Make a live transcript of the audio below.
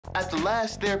At the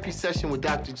last therapy session with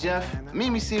Dr. Jeff,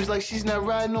 Mimi seems like she's not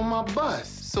riding on my bus.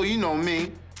 So you know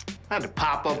me, I had to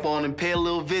pop up on and pay a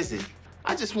little visit.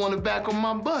 I just want her back on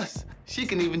my bus. She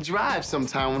can even drive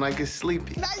sometime when I get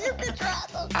sleepy. Now you can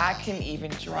drive them. I can even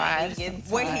drive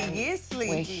when he gets sleepy.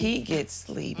 When he gets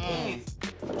sleepy.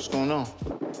 What's going on?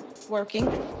 Working.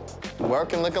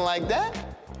 Working looking like that?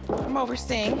 I'm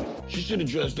overseeing. She should have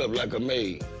dressed up like a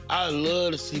maid. I'd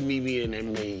love to see Mimi in that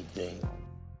maid thing.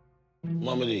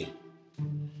 Mama D,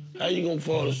 how you gonna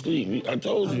fall asleep? I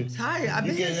told you. I'm tired. I've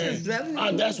been here since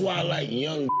 7. That's why I like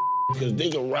young because they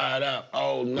can ride out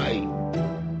all night.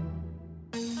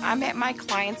 I'm at my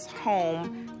client's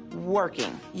home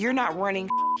working. You're not running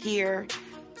here,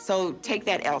 so take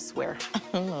that elsewhere.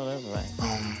 Oh, that's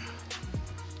right.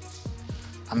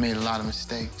 I made a lot of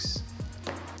mistakes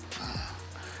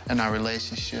in our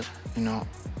relationship. You know,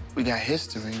 we got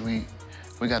history.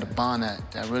 We got a bond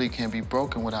that really can't be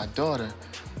broken with our daughter.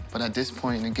 But at this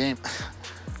point in the game,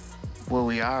 where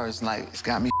we are is like, it's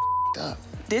got me up.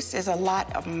 This is a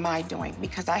lot of my doing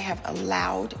because I have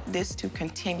allowed this to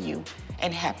continue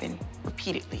and happen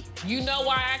repeatedly. You know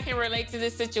why I can relate to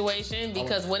this situation?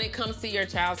 Because when it comes to your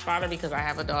child's father, because I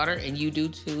have a daughter and you do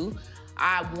too,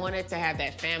 I wanted to have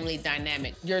that family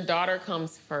dynamic. Your daughter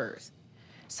comes first.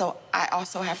 So I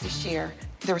also have to share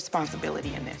the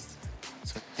responsibility in this.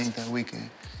 So I think that we can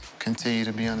continue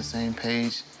to be on the same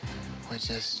page. We're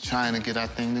just trying to get our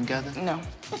thing together. No.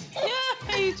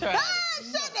 Yeah, he tried.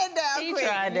 Shut that down, He quick.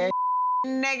 tried that.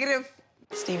 Negative.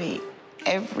 Stevie,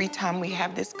 every time we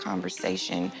have this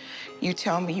conversation, you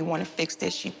tell me you want to fix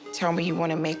this, you tell me you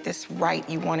want to make this right,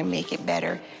 you want to make it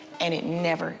better, and it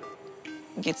never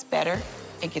gets better.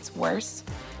 It gets worse.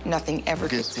 Nothing ever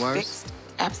gets worse? fixed.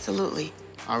 Absolutely.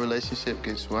 Our relationship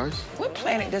gets worse. What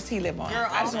planet does he live on? Girl,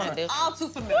 I just want to. all too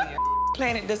familiar. What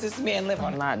planet does this man live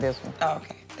on? Not this one. Oh,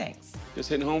 okay, thanks. Just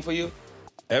hitting home for you?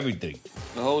 Everything.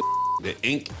 The whole the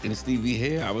ink in Stevie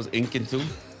hair, I was inking too.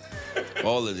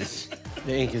 All of this.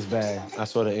 The ink is bad. I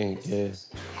saw the ink, yeah.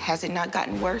 Has it not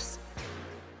gotten worse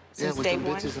since with day the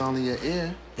one? bitches on your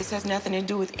ear. This has nothing to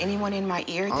do with anyone in my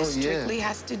ear. This strictly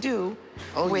has to do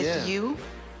with you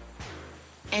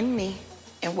and me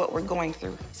and what we're going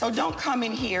through. So don't come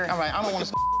in here. All right, I don't want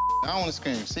to. I don't want to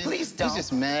scream. See, please don't. He's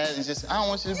just mad. It's just I don't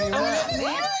want you to be mad.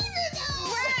 Right,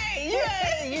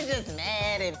 you're just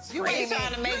mad and you ain't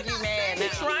trying to make you mad.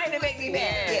 He's trying to make me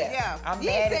mad. Yeah. I'm He's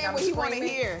mad saying and what I'm he want to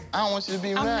screaming. hear. I don't want you to be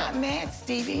I'm mad. not mad,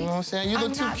 Stevie. You know what I'm saying? You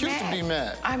look too cute to be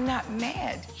mad. I'm not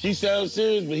mad. She sounds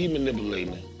serious, but he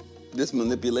manipulating her. This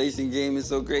manipulation game is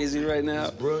so crazy right now.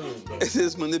 It's brilliant, bro.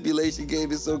 This manipulation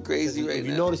game is so crazy right If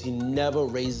now. you notice, he never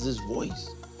raises his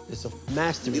voice. It's a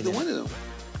mastery. Neither one of them.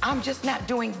 I'm just not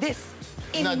doing this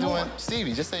You're not anymore. doing,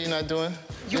 Stevie, just say you're not doing.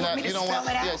 You want me to spell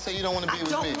it out? Yeah, say you don't want to be with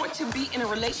me. I don't want to be in a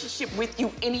relationship with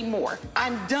you anymore.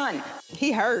 I'm done.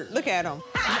 He hurt. Look at him.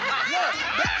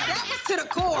 that was to the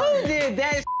core. Who did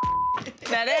that?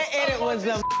 Now that edit was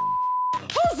a.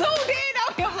 Who zoomed in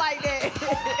on him like that?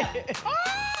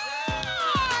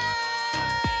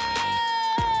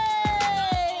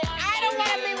 I don't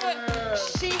want to be with.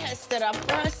 She has stood up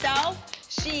for herself.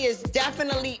 She is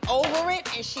definitely over it,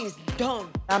 and she's done.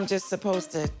 I'm just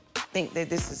supposed to think that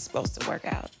this is supposed to work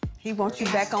out. He wants you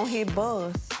back on his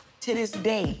buzz. To this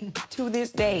day,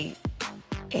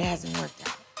 it hasn't worked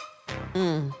out.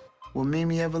 Will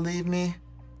Mimi ever leave me?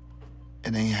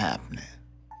 It ain't happening.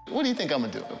 What do you think I'm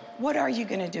gonna do? What are you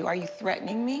gonna do? Are you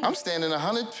threatening me? I'm standing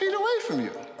 100 feet away from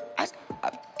you. I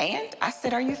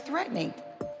said, are you threatening?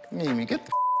 Mimi, get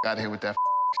the out of here with that.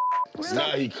 Really?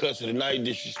 Now he cussing and now he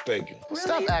disrespecting. Really?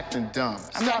 Stop acting dumb.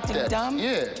 I'm Stop acting that. dumb?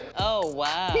 Yeah. Oh,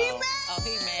 wow. He mad. Oh,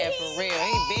 he mad for real.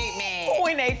 He big mad. Who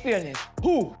in they feelings?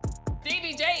 Who?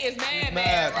 Stevie J is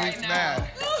mad right He's now.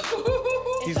 mad.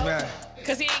 He's mad.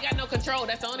 Because he ain't got no control.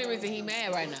 That's the only reason he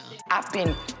mad right now. I've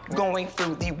been going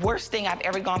through the worst thing I've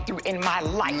ever gone through in my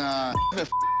life. Nah, I've been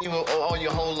you all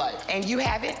your whole life. And you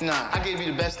haven't? Nah, I gave you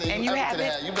the best thing And you you ever could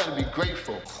have haven't? had. You better be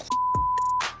grateful.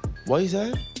 What he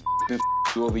said? Been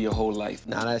you over your whole life.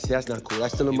 Nah, that's not cool.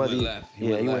 That's still a He mother. went left. He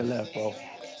Yeah, went he went left. left, bro.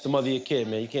 It's the mother of your kid,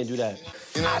 man. You can't do that.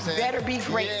 You know what I'm I saying? better be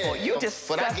grateful. Yeah, You but I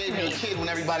disgust gave you me. a kid when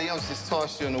everybody else just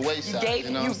tossed you on the wayside.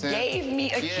 You know what I'm saying? gave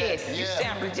me a Yeah, kid. You yeah.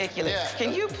 sound ridiculous. Yeah.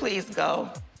 Can you please go?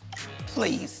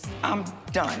 Please. I'm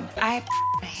done. I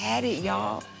had it,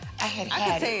 y'all. I had I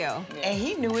had can it. tell. And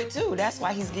he knew it too. That's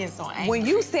why he's getting so angry. When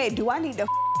you said, do I need to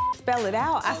spell it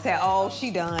out? I said, oh, she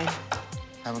done.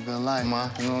 Have a good life, Ma.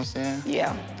 You know what I'm saying?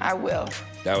 Yeah, I will.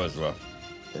 That was rough.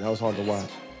 Yeah, that was hard to watch.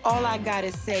 All I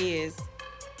gotta say is,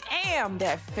 damn,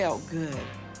 that felt good.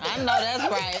 I know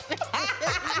that's right.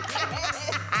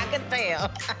 I can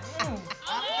tell.